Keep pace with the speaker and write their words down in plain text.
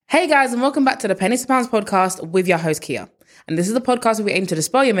Hey guys, and welcome back to the Pennies to Pounds podcast with your host Kia. And this is the podcast where we aim to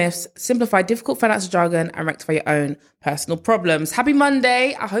dispel your myths, simplify difficult financial jargon, and rectify your own personal problems. Happy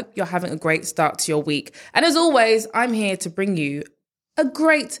Monday. I hope you're having a great start to your week. And as always, I'm here to bring you a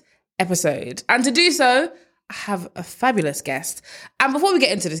great episode. And to do so, I have a fabulous guest. And before we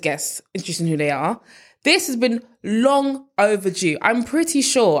get into this guest, introducing who they are, this has been long overdue. I'm pretty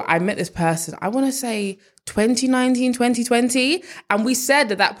sure I met this person, I want to say 2019, 2020. And we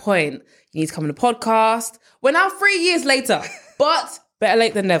said at that point, you need to come on the podcast. We're now 3 years later, but better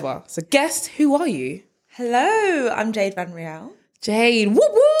late than never. So guest, who are you? Hello, I'm Jade Vanriel. Jade, whoop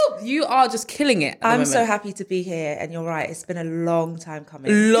whoop. You are just killing it. I'm so happy to be here. And you're right, it's been a long time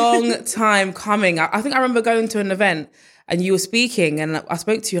coming. Long time coming. I think I remember going to an event and you were speaking and I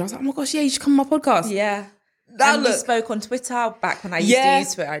spoke to you and I was like, oh my gosh, yeah, you should come on my podcast. Yeah. We spoke on Twitter back when I used to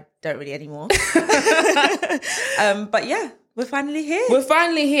use Twitter. I don't really anymore. But yeah, we're finally here. We're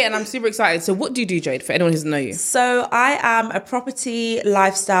finally here and I'm super excited. So what do you do, Jade, for anyone who doesn't know you? So I am a property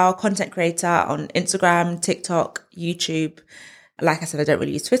lifestyle content creator on Instagram, TikTok, YouTube. Like I said, I don't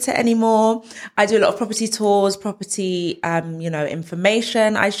really use Twitter anymore. I do a lot of property tours, property,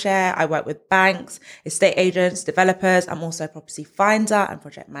 information I share. I work with banks, estate agents, developers. I'm also a property finder and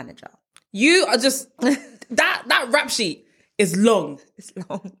project manager. You are just, that rap sheet is long. It's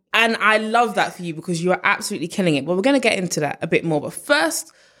long. And I love that for you because you are absolutely killing it. But we're going to get into that a bit more. But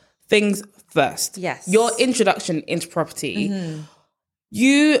first things first. Yes. Your introduction into property. Mm-hmm.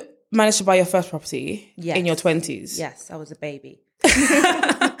 You managed to buy your first property in your 20s. Yes, I was a baby.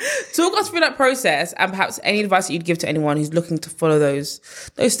 Talk us through that process and perhaps any advice that you'd give to anyone who's looking to follow those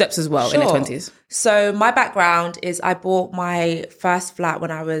steps as well in their 20s. So my background is I bought my first flat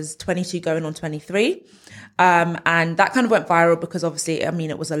when I was 22 going on 23. And that kind of went viral because obviously,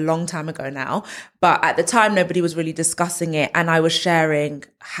 it was a long time ago now, but at the time, nobody was really discussing it. And I was sharing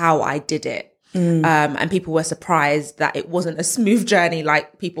how I did it. And people were surprised that it wasn't a smooth journey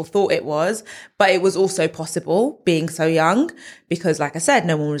like people thought it was, but it was also possible being so young because, like I said,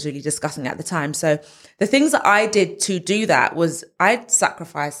 no one was really discussing it at the time. So the things that I did to do that was I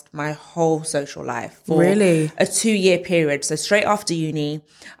sacrificed my whole social life for a 2-year period. So straight after uni,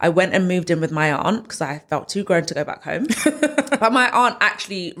 I went and moved in with my aunt because I felt too grown to go back home. But my aunt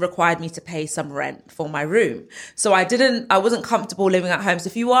actually required me to pay some rent for my room. So I wasn't comfortable living at home. So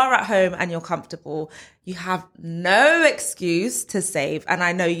if you are at home and you're comfortable, you have no excuse to save. And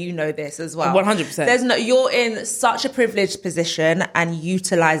I know you know this as well. 100%. You're in such a privileged position and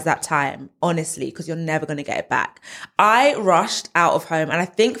utilize that time, honestly, because you're never going to get it back. I rushed out of home. And I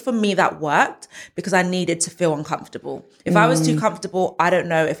think for me that worked because I needed to feel uncomfortable. If I was too comfortable, I don't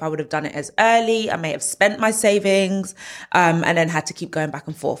know if I would have done it as early. I may have spent my savings and then had to keep going back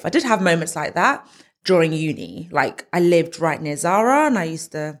and forth. I did have moments like that during uni. Like I lived right near Zara and I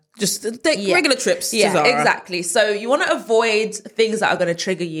used to just take regular trips to Zara. Yeah, exactly. So you want to avoid things that are going to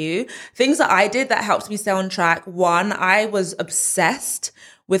trigger you. Things that I did that helped me stay on track. One, I was obsessed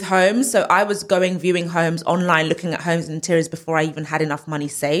with homes. So I was viewing homes online, looking at homes and interiors before I even had enough money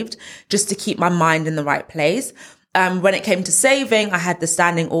saved, just to keep my mind in the right place. When it came to saving, I had the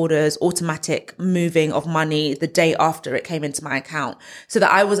standing orders, automatic moving of money the day after it came into my account so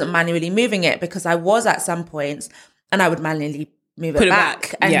that I wasn't manually moving it because I was at some points and I would manually move it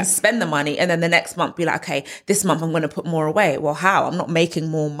back and spend the money. And then the next month be like, okay, this month I'm going to put more away. Well, how? I'm not making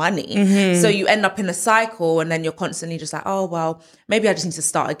more money. Mm-hmm. So you end up in a cycle and then you're constantly just like, oh, well, maybe I just need to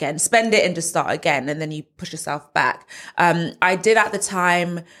start again, spend it and just start again. And then you push yourself back. I did at the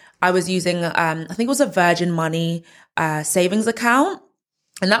time, I was using, I think it was a Virgin Money savings account.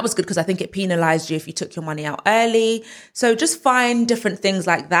 And that was good because I think it penalized you if you took your money out early. So just find different things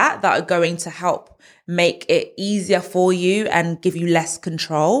like that are going to help make it easier for you and give you less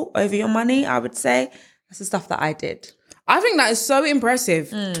control over your money, I would say. That's the stuff that I did. I think that is so impressive.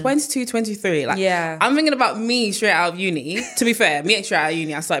 22, 23. I'm thinking about me straight out of uni. To be fair, me straight out of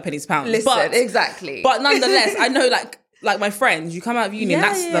uni, I started pennies to pounds. Exactly. But nonetheless, I know like my friends, you come out of uni and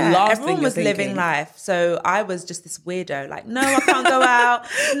that's the last Everyone thing was you're thinking. living life. So I was just this weirdo. Like, no, I can't go out.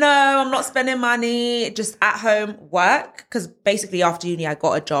 No, I'm not spending money. Just at home work. Because basically after uni, I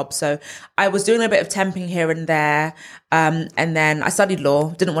got a job. So I was doing a bit of temping here and there. And then I studied law.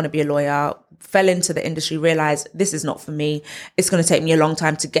 Didn't want to be a lawyer. Fell into the industry, realized this is not for me. It's going to take me a long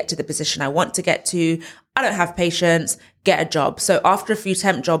time to get to the position I want to get to. I don't have patience, get a job. So after a few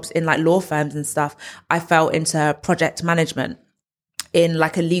temp jobs in like law firms and stuff, I fell into project management in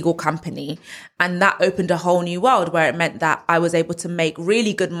like a legal company. And that opened a whole new world where it meant that I was able to make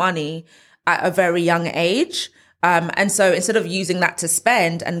really good money at a very young age. And so instead of using that to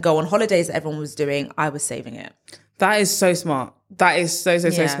spend and go on holidays that everyone was doing, I was saving it. That is so smart. That is so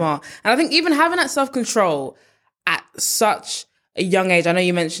Yeah. smart. And I think even having that self-control at such a young age, I know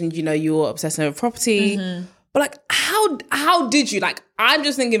you mentioned, you know, you were obsessed with property, but like, how did you, like, I'm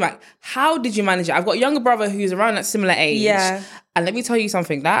just thinking like, how did you manage it? I've got a younger brother who's around that similar age. Yeah. And let me tell you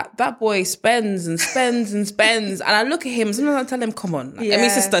something, that boy spends and spends and spends. And I look at him, and sometimes I tell him, come on. Like, I mean,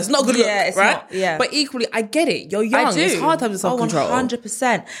 sister, it's not a good look, it's right? not, yeah. But equally, I get it. You're young. I do. It's hard to have the self-control.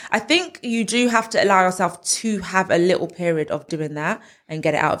 100%. I think you do have to allow yourself to have a little period of doing that and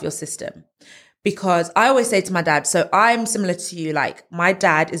get it out of your system. Because I always say to my dad, so I'm similar to you, like my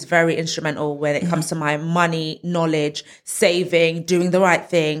dad is very instrumental when it comes to my money, knowledge, saving, doing the right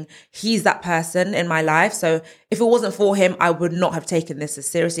thing. He's that person in my life. So if it wasn't for him, I would not have taken this as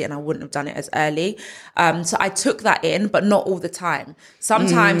seriously and I wouldn't have done it as early. So I took that in, but not all the time.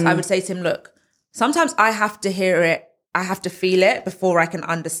 Sometimes I would say to him, look, sometimes I have to hear it. I have to feel it before I can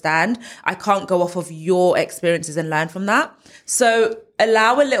understand. I can't go off of your experiences and learn from that. So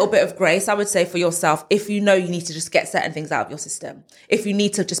allow a little bit of grace, I would say, for yourself if you know you need to just get certain things out of your system. If you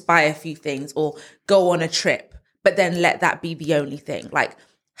need to just buy a few things or go on a trip, but then let that be the only thing. Like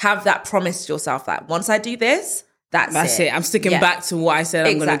have that promise to yourself that once I do this, that's it. I'm sticking back to what I said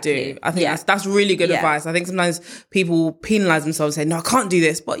I'm going to do. I think that's really good advice. I think sometimes people penalize themselves and say, no, I can't do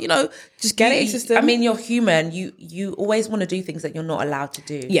this. But, you know, just get it in system. I mean, you're human. You always want to do things that you're not allowed to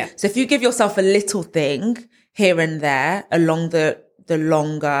do. Yeah. So if you give yourself a little thing here and there along the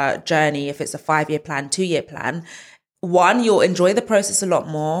longer journey, if it's a 5-year plan, 2-year plan, one, you'll enjoy the process a lot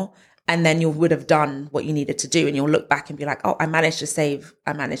more. And then you would have done what you needed to do. And you'll look back and be like, oh, I managed to save.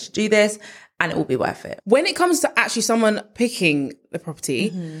 I managed to do this. And it will be worth it. When it comes to actually someone picking the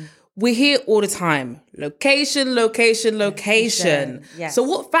property, we hear all the time, location. Yes. So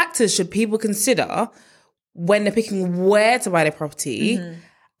what factors should people consider when they're picking where to buy their property?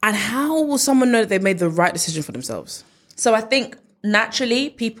 And how will someone know that they've made the right decision for themselves? So I think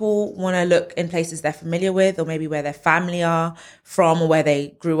naturally people want to look in places they're familiar with or maybe where their family are from or where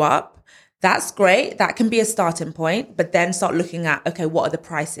they grew up. That's great. That can be a starting point. But then start looking at, okay, what are the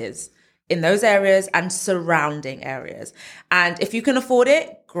prices in those areas and surrounding areas? And if you can afford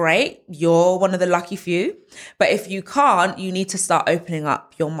it, great, you're one of the lucky few. But if you can't, you need to start opening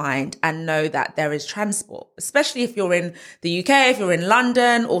up your mind and know that there is transport, especially if you're in the UK, if you're in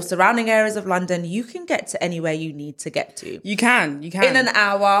London or surrounding areas of London, you can get to anywhere you need to get to. You can. In an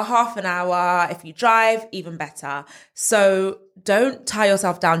hour, half an hour. If you drive, even better. So don't tie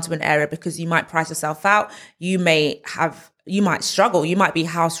yourself down to an area because you might price yourself out. You might struggle. You might be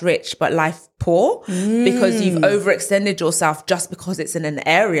house rich, but life poor because you've overextended yourself just because it's in an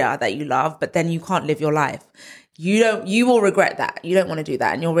area that you love, but then you can't live your life. You will regret that. You don't want to do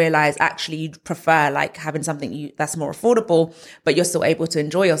that. And you'll realize actually you'd prefer like having something that's more affordable, but you're still able to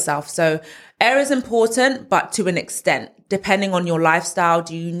enjoy yourself. So air is important, but to an extent, depending on your lifestyle.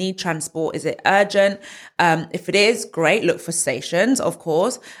 Do you need transport? Is it urgent? If it is, great. Look for stations, of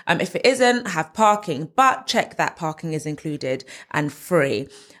course. If it isn't, have parking, but check that parking is included and free.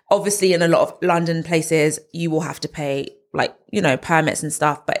 Obviously, in a lot of London places, you will have to pay permits and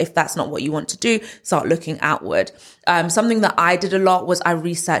stuff. But if that's not what you want to do, start looking outward. Something that I did a lot was I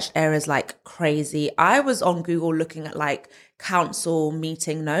researched areas like crazy. I was on Google looking at like council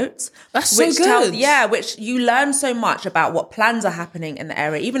meeting notes. That's so good. Which you learn so much about what plans are happening in the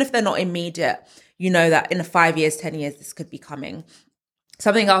area. Even if they're not immediate, you know that in 5 years, 10 years, this could be coming.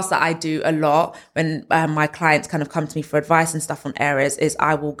 Something else that I do a lot when my clients kind of come to me for advice and stuff on areas is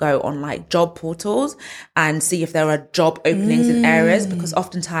I will go on like job portals and see if there are job openings in areas, because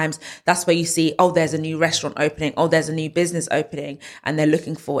oftentimes that's where you see, oh, there's a new restaurant opening, oh, there's a new business opening, and they're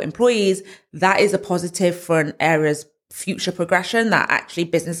looking for employees. That is a positive for an area's future progression, that actually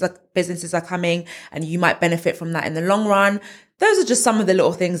businesses are coming and you might benefit from that in the long run. Those are just some of the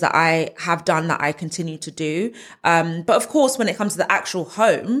little things that I have done that I continue to do. But of course, when it comes to the actual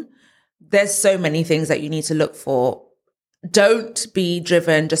home, there's so many things that you need to look for. Don't be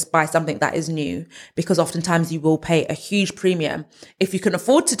driven just by something that is new, because oftentimes you will pay a huge premium. If you can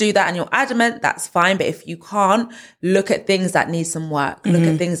afford to do that and you're adamant, that's fine. But if you can't, look at things that need some work. Look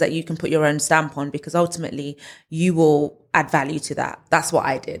at things that you can put your own stamp on, because ultimately you will add value to that. That's what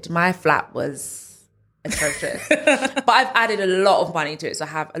I did. My flat was atrocious, but I've added a lot of money to it, so I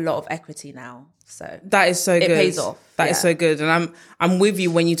have a lot of equity now. So that is so good. It pays off. That is so good. And I'm with you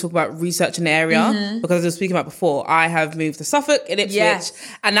when you talk about researching the area, because as I was speaking about before, I have moved to Suffolk in Ipswich,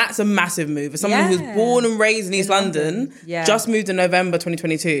 and that's a massive move. As someone who's born and raised in East London, just moved in November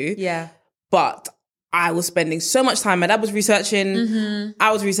 2022. Yeah. But I was spending so much time. My dad was researching.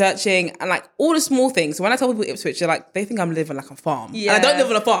 I was researching, and like all the small things. So when I tell people Ipswich, they're like, they think I'm living like a farm. Yeah. And I don't live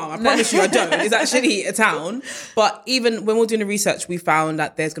on a farm. I promise you I don't. It's actually a town. But even when we're doing the research, we found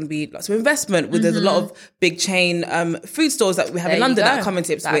that there's going to be lots of investment. There's a lot of big chain food stores that we have in London that are coming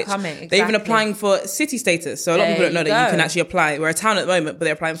to Ipswich. Exactly. They're even applying for city status. So a lot of people don't know that you can actually apply. We're a town at the moment, but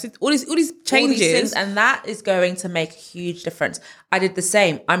they're applying for all these changes. All these things, and that is going to make a huge difference. I did the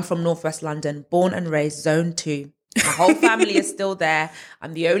same. I'm from Northwest London, born and raised, Zone 2. My whole family is still there.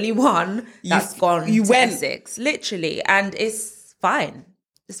 I'm the only one that's gone to Essex, literally. And it's fine.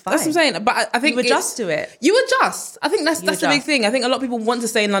 It's fine. That's what I'm saying. But I think you adjust to it. You adjust. I think that's the big thing. I think a lot of people want to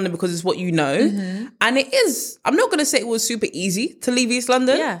stay in London because it's what you know. And it is. I'm not going to say it was super easy to leave East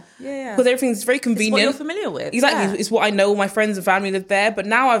London. Yeah. Because everything's very convenient. It's what you're familiar with. Exactly. Yeah. It's what I know. All my friends and family live there. But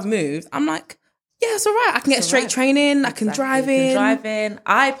now I've moved. I'm like, yeah, it's all right. I can get straight train in. I can drive in.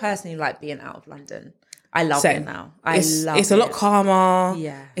 I personally like being out of London. I love it now. It's a lot calmer.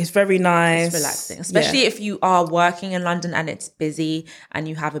 Yeah. It's very nice. It's relaxing. Especially if you are working in London and it's busy and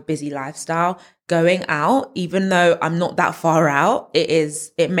you have a busy lifestyle. Going out, even though I'm not that far out,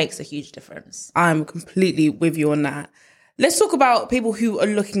 it makes a huge difference. I'm completely with you on that. Let's talk about people who are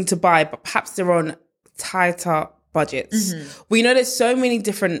looking to buy, but perhaps they're on tighter budgets. We know there's so many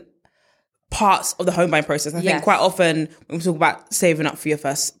different parts of the home buying process. I think quite often when we talk about saving up for your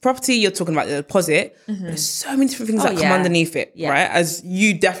first property, you're talking about the deposit. There's so many different things that come underneath it, right? As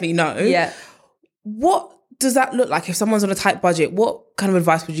you definitely know. Yeah. What does that look like if someone's on a tight budget? What kind of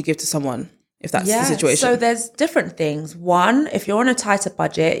advice would you give to someone if that's the situation? So there's different things. One, if you're on a tighter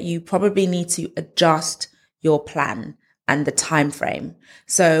budget, you probably need to adjust your plan and the time frame.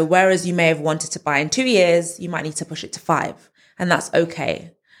 So whereas you may have wanted to buy in 2 years, you might need to push it to 5, and that's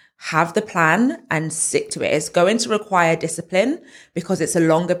okay. Have the plan and stick to it. It's going to require discipline because it's a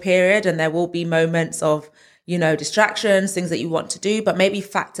longer period and there will be moments of, distractions, things that you want to do, but maybe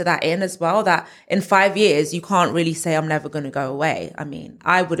factor that in as well, that in 5 years, you can't really say I'm never going to go away. I mean,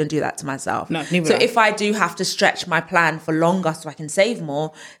 I wouldn't do that to myself. No, neither so would I. If I do have to stretch my plan for longer so I can save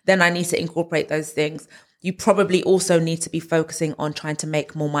more, then I need to incorporate those things. You probably also need to be focusing on trying to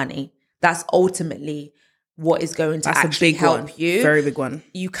make more money. That's ultimately what is going to actually help you. Very big one.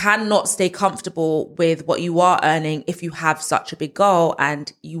 You cannot stay comfortable with what you are earning if you have such a big goal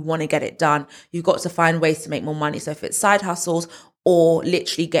and you want to get it done. You've got to find ways to make more money. So if it's side hustles or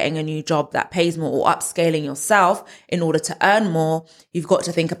literally getting a new job that pays more or upscaling yourself in order to earn more, you've got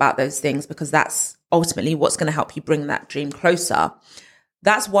to think about those things because that's ultimately what's going to help you bring that dream closer.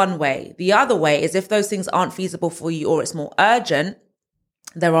 That's one way. The other way is if those things aren't feasible for you or it's more urgent,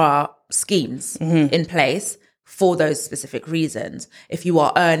 there are schemes in place for those specific reasons. If you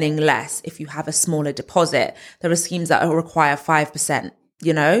are earning less, if you have a smaller deposit, there are schemes that require 5%,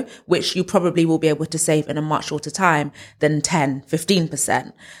 which you probably will be able to save in a much shorter time than 10,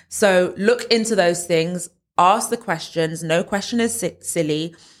 15%. So look into those things, ask the questions. No question is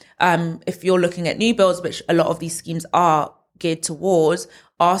silly. If you're looking at new builds, which a lot of these schemes are geared towards,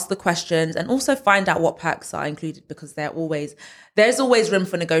 ask the questions and also find out what perks are included because there's always room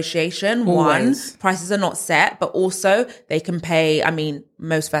for negotiation. Always. One, prices are not set, but also they can pay. I mean,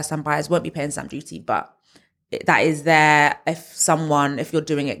 most first-time buyers won't be paying stamp duty, but that is there. If you're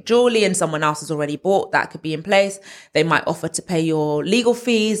doing it dually and someone else has already bought, that could be in place. They might offer to pay your legal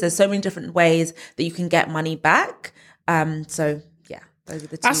fees. There's so many different ways that you can get money back. So yeah, those are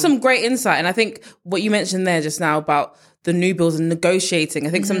the two. That's some great insight. And I think what you mentioned there just now about the new builds and negotiating,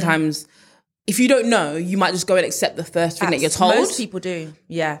 I think sometimes if you don't know, you might just go and accept the first thing that you're told. Most people do,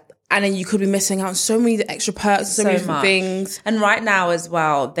 yeah. And then you could be missing out on so many extra perks, so many different things. And right now as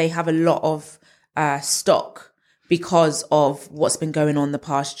well, they have a lot of stock because of what's been going on the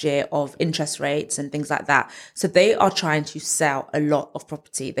past year of interest rates and things like that. So they are trying to sell a lot of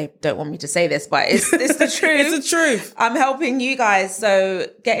property. They don't want me to say this, but it's the truth. It's the truth. I'm helping you guys. So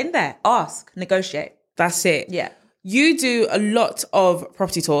get in there, ask, negotiate. That's it. Yeah. You do a lot of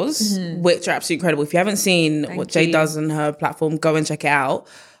property tours, which are absolutely incredible. If you haven't seen what Jade does on her platform, go and check it out.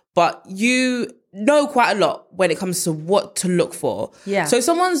 But you know quite a lot when it comes to what to look for. Yeah. So if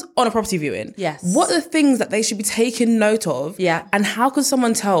someone's on a property viewing, yes, what are the things that they should be taking note of? Yeah. And how can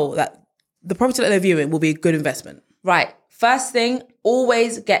someone tell that the property that they're viewing will be a good investment? Right. First thing,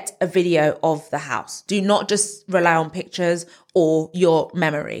 always get a video of the house. Do not just rely on pictures or your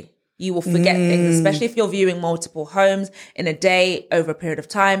memory. You will forget things, especially if you're viewing multiple homes in a day over a period of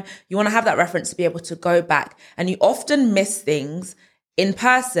time. You want to have that reference to be able to go back. And you often miss things in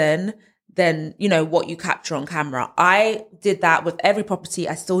person than, what you capture on camera. I did that with every property.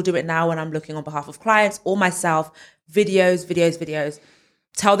 I still do it now when I'm looking on behalf of clients or myself. Videos.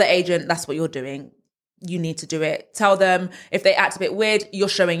 Tell the agent that's what you're doing. you need to do it. Tell them if they act a bit weird, you're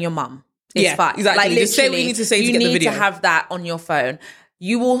showing your mum. It's fine. Exactly. Like, just say what you need to say to get the video. You need to have that on your phone.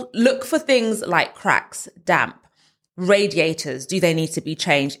 You will look for things like cracks, damp, radiators. Do they need to be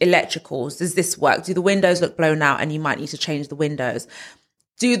changed? Electricals. Does this work? Do the windows look blown out and you might need to change the windows?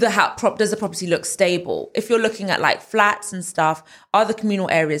 Does the property look stable? If you're looking at like flats and stuff, are the communal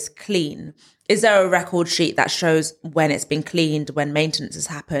areas clean? Is there a record sheet that shows when it's been cleaned, when maintenance has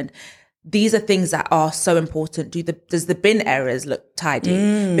happened? These are things that are so important. Does the bin areas look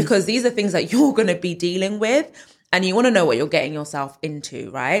tidy? Because these are things that you're going to be dealing with and you want to know what you're getting yourself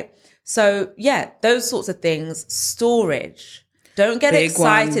into, right? So yeah, those sorts of things. Storage. Don't get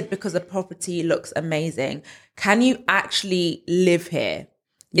excited because the property looks amazing. Can you actually live here?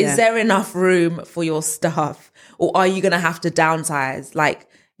 Is there enough room for your stuff? Or are you going to have to downsize like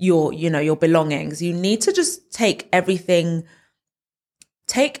your belongings? You need to just take everything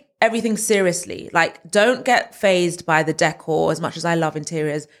seriously. Like, don't get fazed by the decor. As much as I love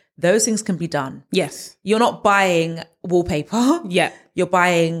interiors, those things can be done. Yes. You're not buying wallpaper. Yeah. You're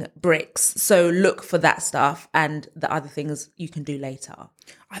buying bricks. So look for that stuff and the other things you can do later.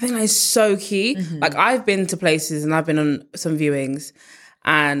 I think that is so key. Like, I've been to places and I've been on some viewings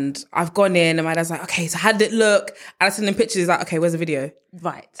and I've gone in and my dad's like, okay, so how did it look? And I send him pictures. He's like, okay, where's the video?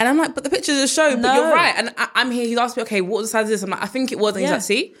 Right. And I'm like, but the pictures just show, but you're right. And I'm here. He's asked me, okay, what was the size of this? I'm like, I think it was. And he's like,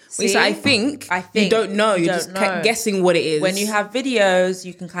 see? When you say, I think, you don't know. You're just guessing what it is. When you have videos,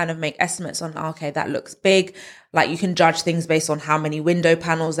 you can kind of make estimates on, okay, that looks big. Like, you can judge things based on how many window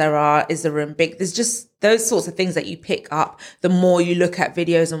panels there are. Is the room big? There's just those sorts of things that you pick up the more you look at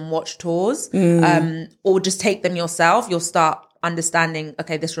videos and watch tours, or just take them yourself. You'll start understanding,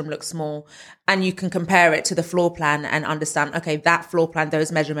 okay, this room looks small, and you can compare it to the floor plan and understand, okay, that floor plan,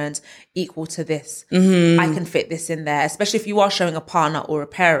 those measurements equal to this. I can fit this in there, especially if you are showing a partner or a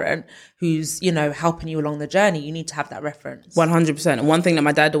parent who's, helping you along the journey. You need to have that reference. 100%. And one thing that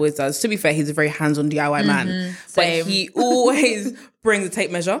my dad always does, to be fair, he's a very hands-on DIY man, Same. but he always brings a tape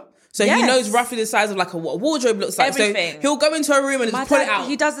measure. So he knows roughly the size of like what a wardrobe looks like. Everything. So he'll go into a room and just pull it out.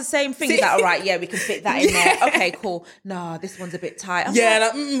 He does the same thing. He's like, all right, yeah, we can fit that in there. Okay, cool. No, this one's a bit tight. We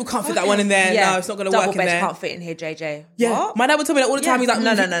can't fit that one in there. No, it's not going to work in there. Double bed can't fit in here, JJ. Yeah. What? My dad would tell me that all the time. He's like,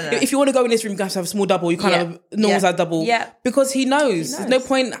 no. If you want to go in this room, you have to have a small double. You can't have normal size double. Yeah. Because he knows. There's no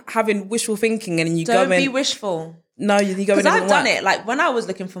point having wishful thinking and you go in. Don't be wishful. No, you go in. Because I've done it. Like, when I was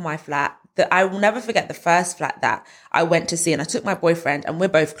looking for my flat, I will never forget the first flat that I went to see, and I took my boyfriend, and we're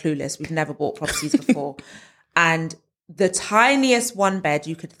both clueless. We've never bought properties before. And the tiniest one bed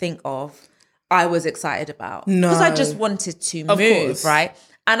you could think of, I was excited about. No. Because I just wanted to move, right?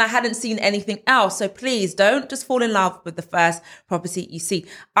 And I hadn't seen anything else. So please don't just fall in love with the first property you see.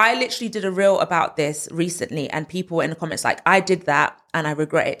 I literally did a reel about this recently, and people were in the comments like, I did that and I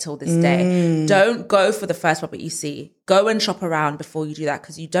regret it till this day. Don't go for the first property you see. Go and shop around before you do that,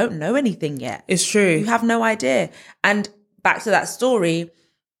 because you don't know anything yet. It's true. You have no idea. And back to that story,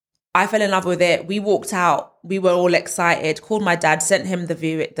 I fell in love with it. We walked out. We were all excited. Called my dad, sent him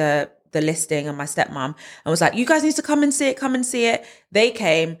the listing, and my stepmom, and was like, you guys need to come and see it. They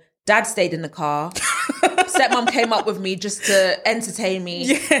came. Dad stayed in the car. Stepmom came up with me just to entertain me.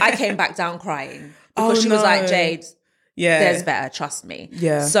 Yeah. I came back down crying because she was like, Jade, there's better, trust me.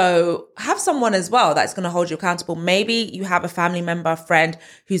 Yeah. So have someone as well that's going to hold you accountable. Maybe you have a family member, friend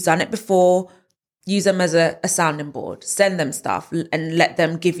who's done it before. Use them as a sounding board. Send them stuff and let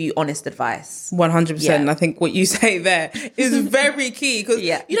them give you honest advice. 100%. Yeah. I think what you say there is very key because,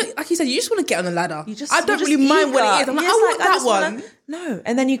 like you said, you just want to get on the ladder. I don't really mind what it is. I'm like, I want that one. No.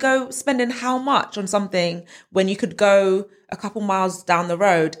 And then you go spending how much on something when you could go a couple miles down the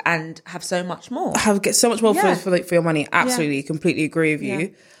road and have so much more. Get so much more for your money. Absolutely. Completely agree with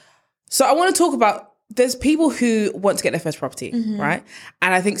you. So I want to talk about, there's people who want to get their first property, right?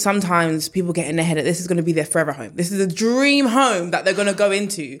 And I think sometimes people get in their head that this is going to be their forever home. This is a dream home that they're going to go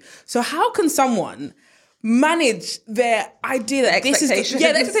into. So how can someone manage their idea that this is... the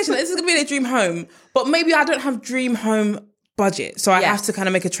expectation that this is going to be their dream home, but maybe I don't have dream home budget, so I have to kind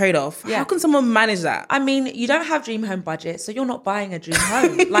of make a trade-off. How can someone manage that? I mean, you don't have dream home budget, so you're not buying a dream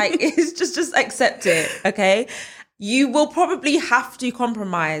home. Like, it's just accept it, okay? You will probably have to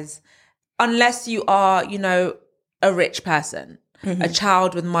compromise unless you are, a rich person, a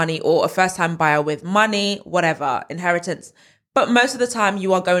child with money, or a first-time buyer with money, whatever, inheritance. But most of the time,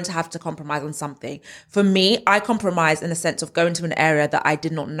 you are going to have to compromise on something. For me, I compromise in the sense of going to an area that I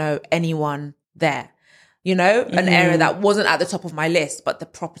did not know anyone there. An area that wasn't at the top of my list, but the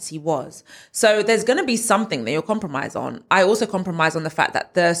property was. So there's going to be something that you'll compromise on. I also compromise on the fact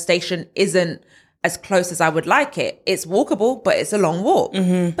that the station isn't as close as I would like it. It's walkable, but it's a long walk.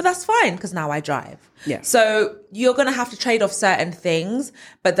 But that's fine because now I drive. Yeah. So you're going to have to trade off certain things.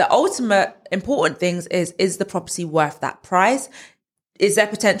 But the ultimate important things is the property worth that price? Is there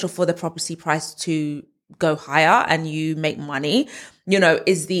potential for the property price to go higher and you make money? You know,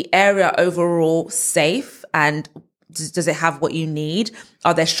 is the area overall safe, and does it have what you need?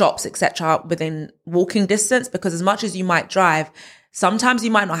 Are there shops, etc., within walking distance? Because as much as you might drive, sometimes you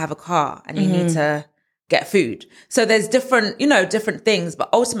might not have a car and you need to get food. So there's different things, but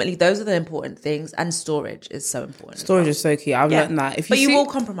ultimately those are the important things, and storage is so important. Storage is so key. I've learned that. But you will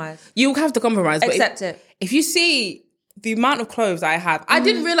compromise. You have to compromise. Accept it. If you see the amount of clothes I have, I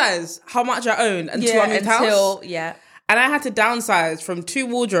didn't realize how much I owned until I moved house. And I had to downsize from 2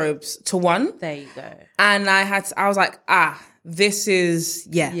 wardrobes to 1. There you go. And I was like, this is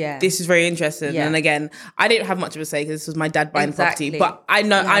very interesting. Yeah. And again, I didn't have much of a say because this was my dad buying Exactly. property. But I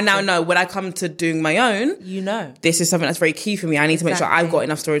now know when I come to doing my own, this is something that's very key for me. I need to make sure I've got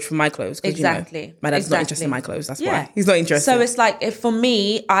enough storage for my clothes. Exactly. My dad's not interested in my clothes. That's why. He's not interested. So it's like, if for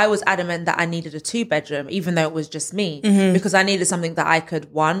me, I was adamant that I needed a 2-bedroom, even though it was just me, because I needed something that I could,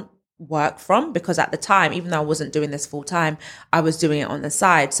 work from, because at the time, even though I wasn't doing this full time, I was doing it on the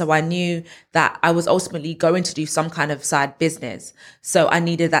side. So I knew that I was ultimately going to do some kind of side business. So I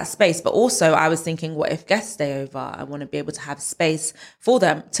needed that space. But also I was thinking, what if guests stay over? I want to be able to have space for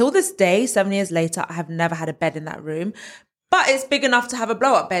them. Till this day, 7 years later, I have never had a bed in that room. But it's big enough to have a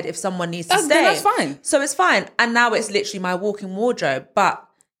blow-up bed if someone needs to stay. That's fine. So it's fine. And now it's literally my walk-in wardrobe. But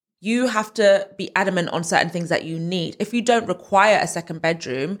you have to be adamant on certain things that you need. If you don't require a second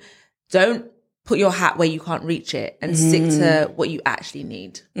bedroom, don't put your hat where you can't reach it, and stick to what you actually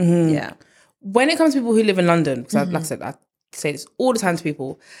need. Yeah. When it comes to people who live in London, because like I said, I say this all the time to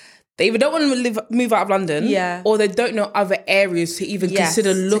people, they either don't want to move out of London, or they don't know other areas to even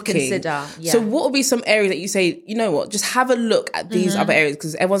consider looking. So what would be some areas that you say, you know what, just have a look at these other areas?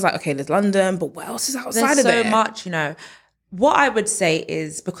 Because everyone's like, okay, there's London, but what else is outside of there? There's so much, What I would say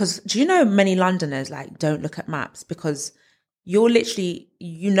is, because do you know many Londoners don't look at maps, because you're literally,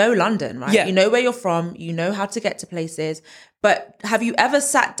 London, right? Yeah. You know where you're from, you know how to get to places. But have you ever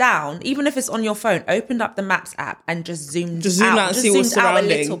sat down, even if it's on your phone, opened up the Maps app and just zoomed out and see what's surrounding?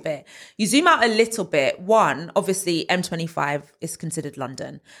 A little bit. You zoom out a little bit. One, obviously M25 is considered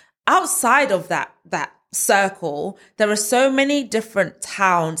London. Outside of that circle, there are so many different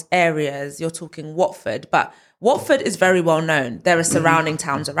towns, areas. You're talking Watford, but Watford is very well known. There are surrounding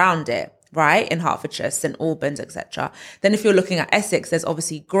towns around it, right? In Hertfordshire, St Albans, etc. Then if you're looking at Essex, there's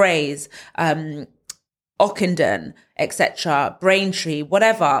obviously Grays, Ockenden, etc., Braintree,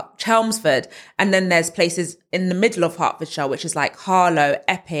 whatever, Chelmsford. And then there's places in the middle of Hertfordshire, which is like Harlow,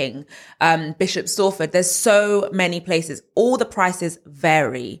 Epping, Bishop Stortford. There's so many places. All the prices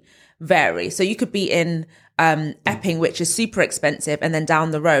vary. So you could be in Epping, which is super expensive, and then down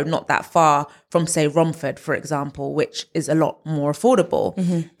the road, not that far from, say, Romford, for example, which is a lot more affordable.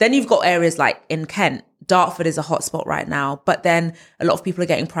 Then you've got areas like in Kent. Dartford is a hotspot right now, but then a lot of people are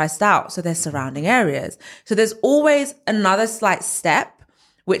getting priced out, so there's surrounding areas. So there's always another slight step,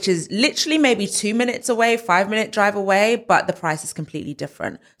 which is literally maybe 2 minutes away, 5-minute drive away, but the price is completely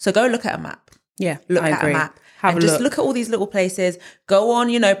different. So go look at a map. Yeah, look I at agree. A map. Have and a just look at all these little places. Go on,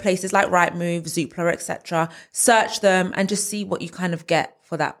 places like Rightmove, Zoopla, etc. Search them and just see what you kind of get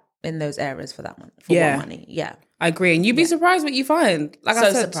for that in those areas for that one, for more money. Yeah, I agree. And you'd be surprised what you find. Like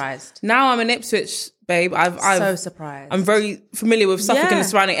I said, surprised. Now I'm in Ipswich, babe. I'm so surprised. I'm very familiar with Suffolk and the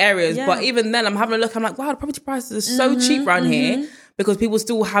surrounding areas, but even then, I'm having a look. I'm like, wow, the property prices are so cheap around here because people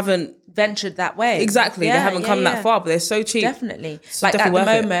still haven't ventured that way. Exactly, they haven't come that far, but they're so cheap. Definitely. So like definitely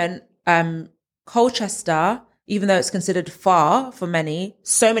at the moment, Colchester, even though it's considered far for many,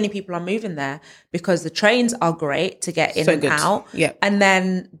 so many people are moving there because the trains are great to get in and out. Yeah. And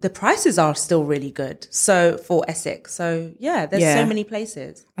then the prices are still really good. So for Essex. So there's so many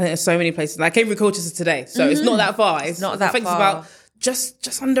places. I think there's so many places. I came through Colchester today, so it's not that far. It's not that far. It's about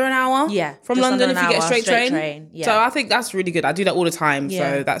just under an hour from London if you get a straight train. Yeah. So I think that's really good. I do that all the time. Yeah.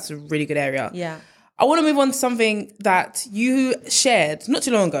 So that's a really good area. Yeah. I want to move on to something that you shared not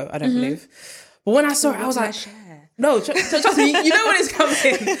too long ago, I don't believe. But when I saw it, I was like, no, trust me, you know when it's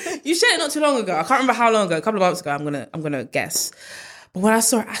coming. You shared it not too long ago. I can't remember how long ago, a couple of months ago, I'm gonna guess. But when I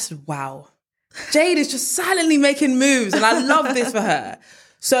saw it, I said, wow, Jade is just silently making moves, and I love this for her.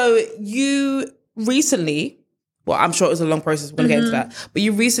 So you recently, well, I'm sure it was a long process, we're gonna get into that, but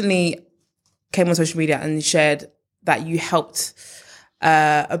you recently came on social media and shared that you helped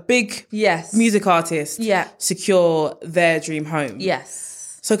a big music artist secure their dream home. Yes.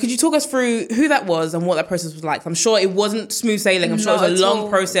 So could you talk us through who that was and what that process was like? I'm sure it wasn't smooth sailing. I'm sure it was a long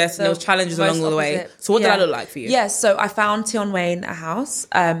process and there was challenges along the way. So what did that look like for you? Yeah, so I found Tion Wayne a house.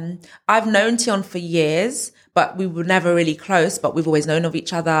 I've known Tion for years, but we were never really close, but we've always known of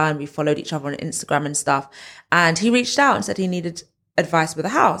each other and we followed each other on Instagram and stuff. And he reached out and said he needed advice with a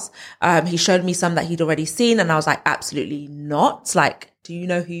house. He showed me some that he'd already seen and I was like, absolutely not. Like, do you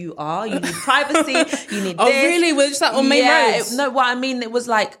know who you are? You need privacy. You need this. Oh, really? We're just like on main roads? No, what I mean, it was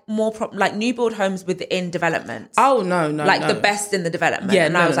like more like new build homes within developments. Oh, no. Like the best in the development. Yeah,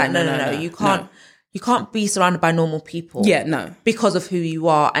 and I was like, no. You can't be surrounded by normal people. Yeah, no. Because of who you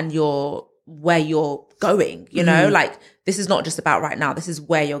are and where you're going, you know? Like, this is not just about right now. This is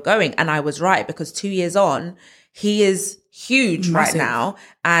where you're going. And I was right, because 2 years on, he is huge right now.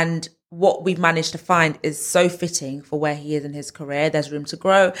 And what we've managed to find is so fitting for where he is in his career. There's room to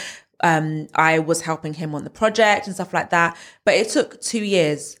grow. I was helping him on the project and stuff like that. But it took 2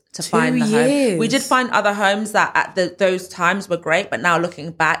 years to find the home. We did find other homes that at those times were great. But now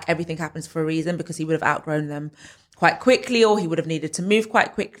looking back, everything happens for a reason, because he would have outgrown them quite quickly, or he would have needed to move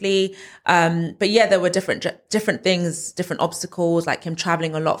quite quickly. But yeah, there were different things, different obstacles, like him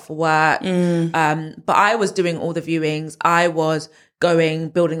traveling a lot for work. But I was doing all the viewings. I was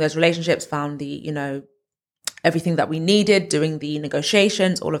building those relationships, found the, everything that we needed, doing the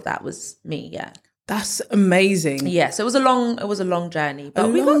negotiations, all of that was me. Yeah. That's amazing. Yeah, so it was a long journey,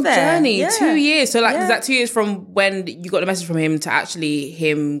 but we got there. Journey, 2 years. So is that 2 years from when you got the message from him to actually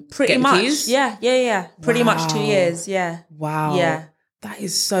him pretty getting much keys? Yeah. Pretty much 2 years. Yeah. Wow. Yeah. That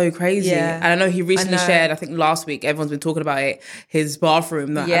is so crazy. Yeah. And I know he recently shared, I think last week, everyone's been talking about it, his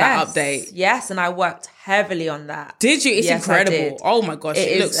bathroom, that update. Yes, and I worked heavily on that. Did you? It's incredible. Oh my gosh,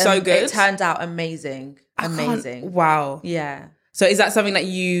 it looks so good. It turned out amazing. Wow. Yeah. So is that something that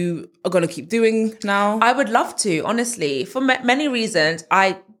you are going to keep doing now? I would love to, honestly, for many reasons.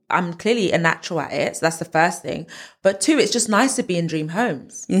 I'm clearly a natural at it, so that's the first thing. But two, it's just nice to be in dream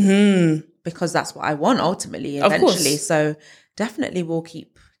homes. Because that's what I want ultimately, eventually. So definitely we'll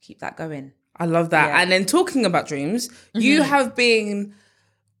keep that going. I love that. Yeah. And then talking about dreams, you have been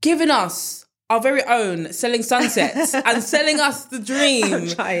giving us our very own Selling Sunsets and selling us the dream. I'm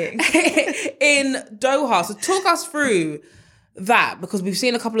trying. in Doha. So talk us through that, because we've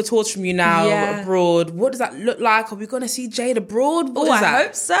seen a couple of tours from you now abroad. What does that look like? Are we going to see Jade abroad? I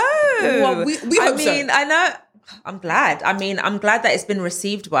hope so. Well, we hope so. I know. I'm glad. I'm glad that it's been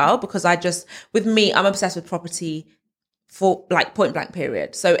received well, because with me, I'm obsessed with property for like point blank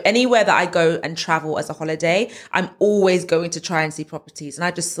period. So anywhere that I go and travel as a holiday, I'm always going to try and see properties. And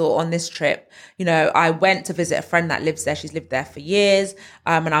I just thought on this trip, I went to visit a friend that lives there. She's lived there for years.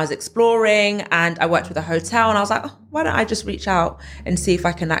 And I was exploring and I worked with a hotel and I was like, why don't I just reach out and see if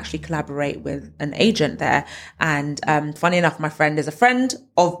I can actually collaborate with an agent there? And funny enough, my friend is a friend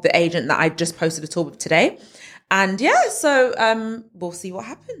of the agent that I just posted a tour with today. And so we'll see what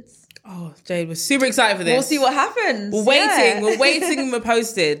happens. Oh, Jade, we're super excited for this. We'll see what happens. We're waiting and we're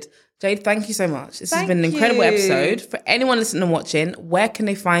posted. Jade, thank you so much. This has been an incredible episode. For anyone listening and watching, where can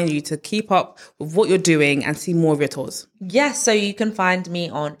they find you to keep up with what you're doing and see more of your tours? Yes, so you can find me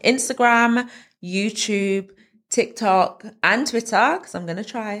on Instagram, YouTube, TikTok and Twitter, because I'm going to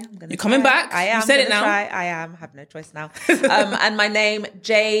try. You're coming back? I am. You said it now. I am. I have no choice now. And my name,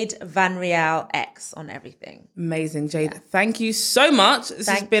 Jade Vanriel X on everything. Amazing, Jade. Yeah. Thank you so much. This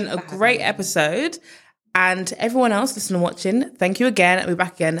has been a great episode. And everyone else listening and watching, thank you again. And we'll be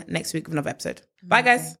back again next week with another episode. Bye, guys.